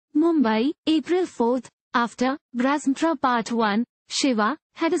Mumbai, April 4. After Brahmastra Part 1, Shiva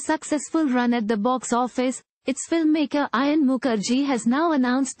had a successful run at the box office. Its filmmaker Ayan Mukerji has now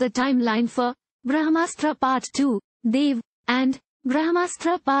announced the timeline for Brahmastra Part 2, Dev, and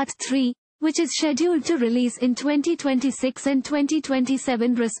Brahmastra Part 3, which is scheduled to release in 2026 and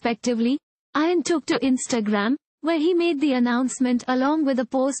 2027 respectively. Ayan took to Instagram, where he made the announcement along with a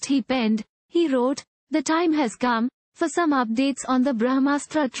post he penned. He wrote, "The time has come for some updates on the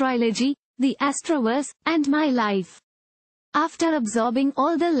Brahmastra trilogy, the Astroverse, and my life. After absorbing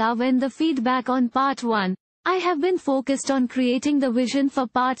all the love and the feedback on Part 1, I have been focused on creating the vision for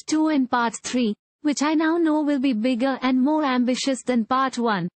Part 2 and Part 3, which I now know will be bigger and more ambitious than Part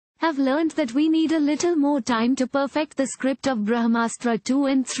 1. Have learned that we need a little more time to perfect the script of Brahmastra 2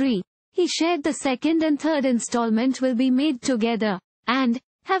 and 3. He shared the second and third installment will be made together, and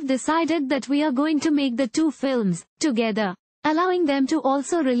have decided that we are going to make the two films together, allowing them to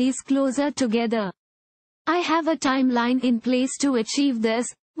also release closer together. I have a timeline in place to achieve this,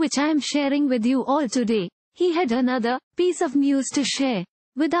 which I am sharing with you all today." He had another piece of news to share.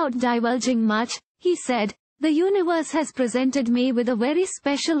 Without divulging much, he said, "The universe has presented me with a very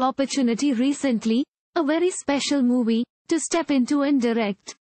special opportunity recently, a very special movie, to step into and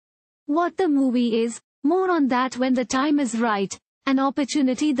direct. What the movie is, more on that when the time is right. An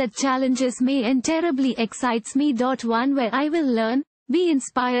opportunity that challenges me and terribly excites me. One where I will learn, be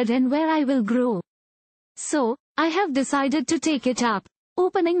inspired and where I will grow. So, I have decided to take it up,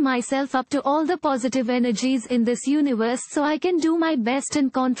 opening myself up to all the positive energies in this universe so I can do my best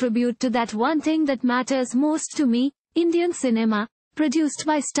and contribute to that one thing that matters most to me, Indian cinema." Produced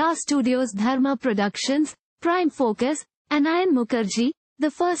by Star Studios Dharma Productions, Prime Focus, and Ayan Mukerji, the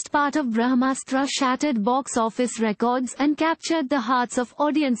first part of Brahmastra shattered box office records and captured the hearts of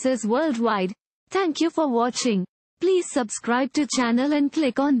audiences worldwide. Thank you for watching. Please subscribe to channel and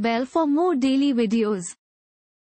click on bell for more daily videos.